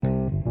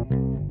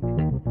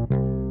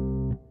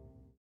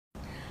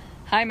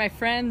Hi, my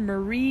friend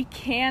Marie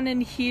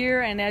Cannon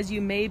here, and as you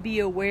may be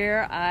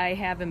aware, I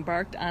have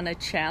embarked on a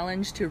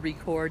challenge to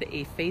record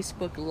a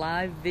Facebook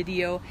Live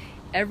video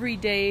every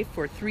day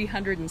for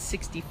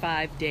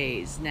 365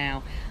 days.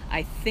 Now,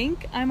 I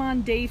think I'm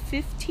on day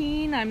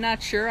 15. I'm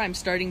not sure. I'm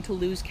starting to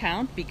lose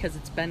count because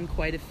it's been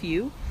quite a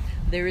few.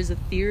 There is a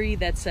theory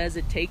that says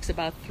it takes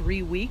about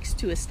 3 weeks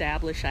to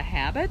establish a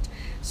habit,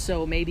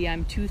 so maybe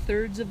I'm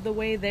 2/3 of the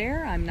way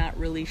there. I'm not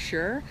really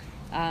sure.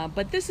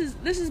 But this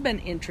has been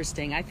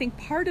interesting. I think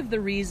part of the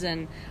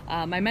reason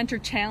my mentor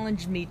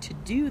challenged me to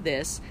do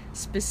this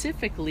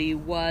specifically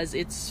was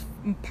it's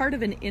part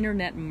of an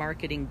internet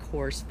marketing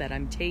course that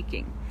I'm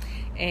taking.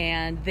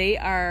 And they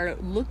are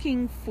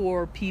looking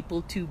for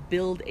people to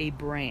build a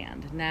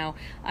brand. Now,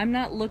 I'm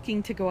not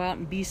looking to go out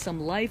and be some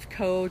life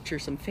coach or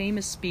some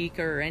famous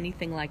speaker or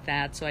anything like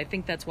that. So I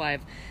think that's why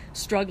I've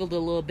struggled a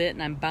little bit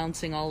and I'm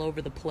bouncing all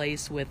over the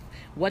place with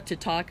what to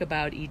talk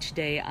about each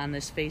day on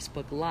this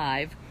Facebook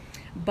Live.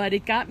 But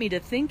it got me to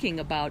thinking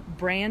about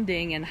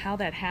branding and how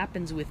that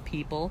happens with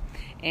people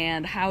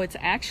and how it's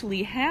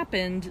actually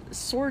happened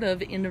sort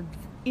of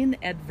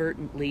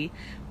inadvertently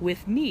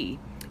with me.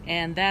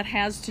 And that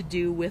has to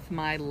do with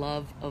my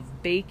love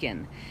of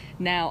bacon.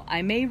 Now,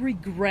 I may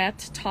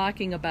regret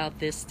talking about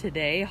this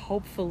today,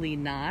 hopefully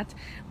not,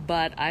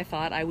 but I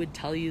thought I would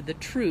tell you the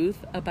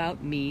truth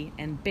about me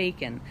and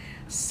bacon.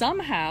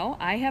 Somehow,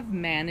 I have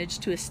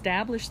managed to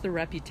establish the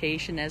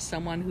reputation as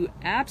someone who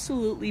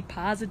absolutely,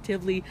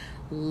 positively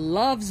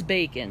loves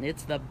bacon.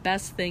 It's the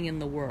best thing in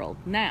the world.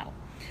 Now,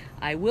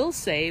 I will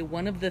say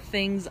one of the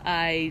things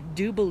I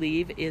do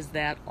believe is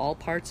that all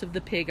parts of the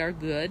pig are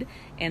good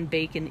and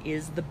bacon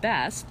is the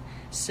best.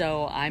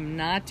 So I'm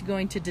not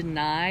going to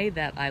deny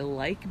that I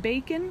like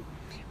bacon,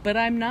 but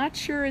I'm not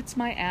sure it's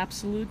my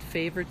absolute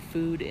favorite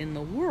food in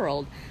the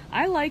world.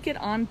 I like it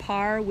on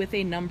par with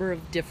a number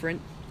of different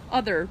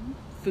other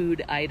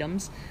food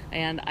items,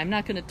 and I'm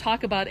not going to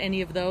talk about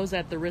any of those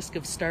at the risk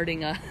of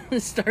starting a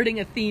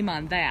theme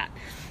on that.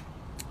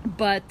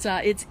 But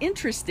it's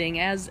interesting,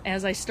 as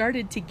I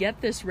started to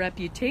get this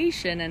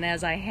reputation and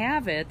as I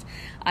have it,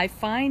 I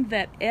find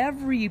that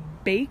every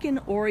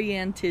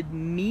bacon-oriented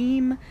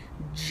meme,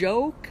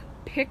 joke,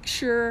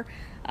 picture,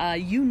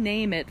 you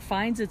name it,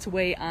 finds its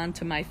way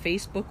onto my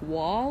Facebook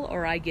wall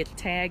or I get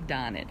tagged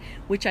on it,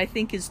 which I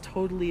think is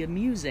totally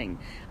amusing.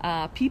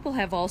 People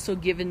have also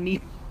given me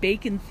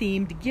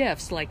bacon-themed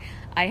gifts. Like,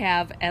 I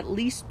have at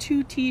least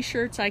 2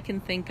 t-shirts I can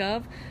think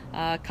of,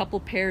 a couple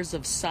pairs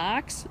of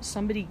socks.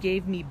 Somebody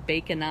gave me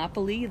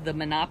Baconopoly, the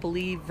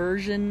Monopoly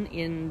version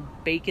in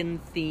bacon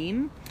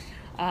theme.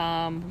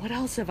 What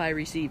else have I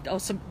received? Oh,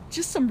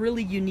 some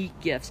really unique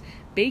gifts.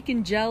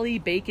 Bacon jelly,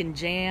 bacon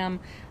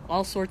jam,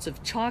 all sorts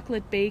of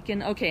chocolate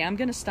bacon. Okay, I'm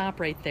gonna stop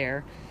right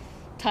there.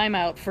 Time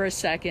out for a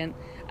second.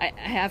 I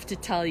have to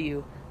tell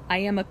you, I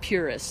am a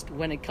purist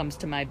when it comes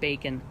to my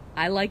bacon.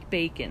 I like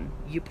bacon.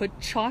 You put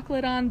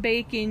chocolate on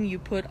bacon, you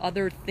put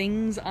other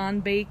things on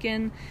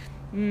bacon,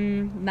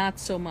 not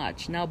so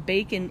much. Now,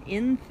 bacon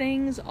in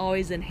things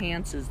always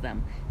enhances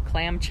them.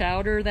 Clam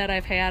chowder that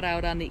I've had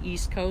out on the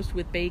East Coast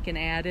with bacon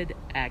added,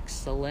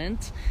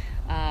 excellent.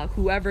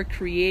 Whoever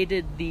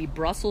created the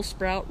Brussels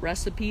sprout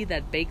recipe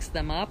that bakes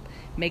them up,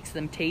 makes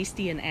them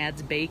tasty and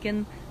adds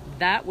bacon,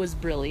 that was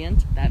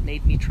brilliant. That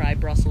made me try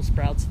Brussels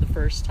sprouts the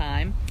first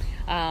time.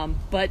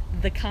 But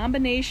the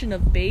combination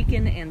of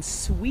bacon and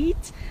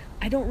sweet,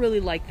 I don't really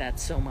like that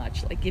so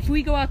much. Like, if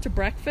we go out to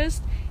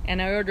breakfast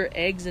and I order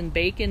eggs and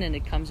bacon and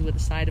it comes with a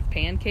side of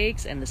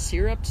pancakes and the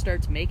syrup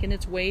starts making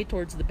its way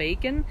towards the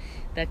bacon,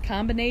 that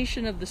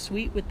combination of the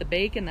sweet with the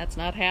bacon, that's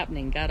not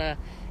happening. Gotta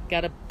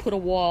put a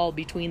wall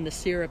between the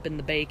syrup and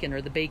the bacon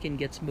or the bacon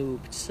gets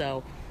moved.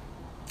 So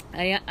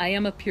I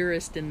am a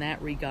purist in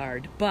that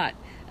regard. But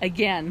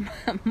again,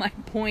 my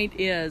point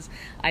is,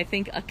 I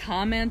think a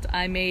comment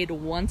I made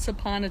once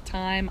upon a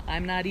time,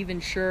 I'm not even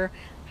sure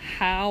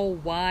how,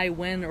 why,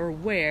 when, or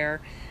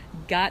where,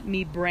 got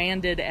me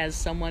branded as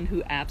someone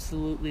who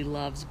absolutely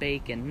loves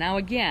bacon. Now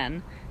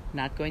again,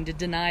 not going to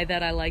deny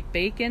that I like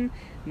bacon,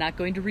 not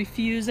going to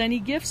refuse any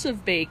gifts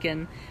of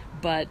bacon,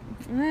 but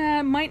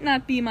it might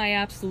not be my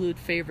absolute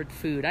favorite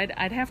food.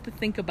 I'd have to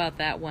think about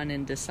that one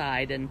and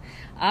decide. And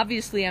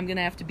obviously I'm going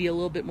to have to be a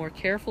little bit more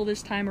careful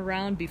this time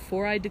around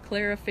before I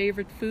declare a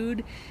favorite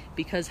food,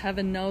 because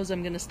heaven knows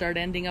I'm going to start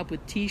ending up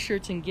with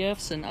t-shirts and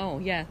gifts. And oh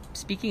yeah,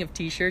 speaking of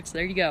t-shirts,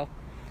 there you go.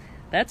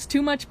 That's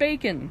too much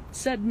bacon,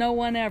 said no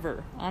one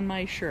ever, on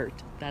my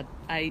shirt that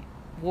I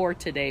wore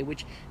today,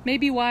 which may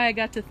be why I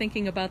got to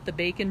thinking about the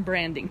bacon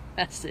branding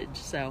message.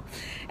 So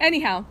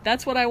anyhow,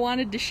 that's what I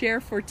wanted to share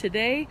for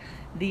today.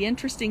 The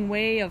interesting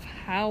way of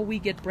how we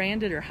get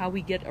branded or how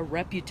we get a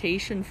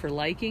reputation for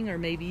liking or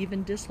maybe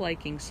even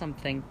disliking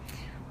something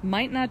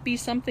might not be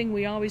something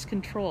we always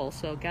control,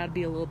 so gotta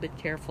be a little bit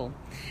careful.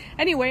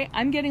 Anyway,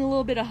 I'm getting a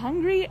little bit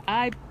hungry.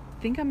 I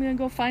think I'm gonna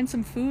go find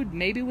some food,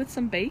 maybe with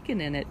some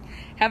bacon in it.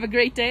 Have a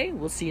great day.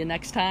 We'll see you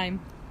next time.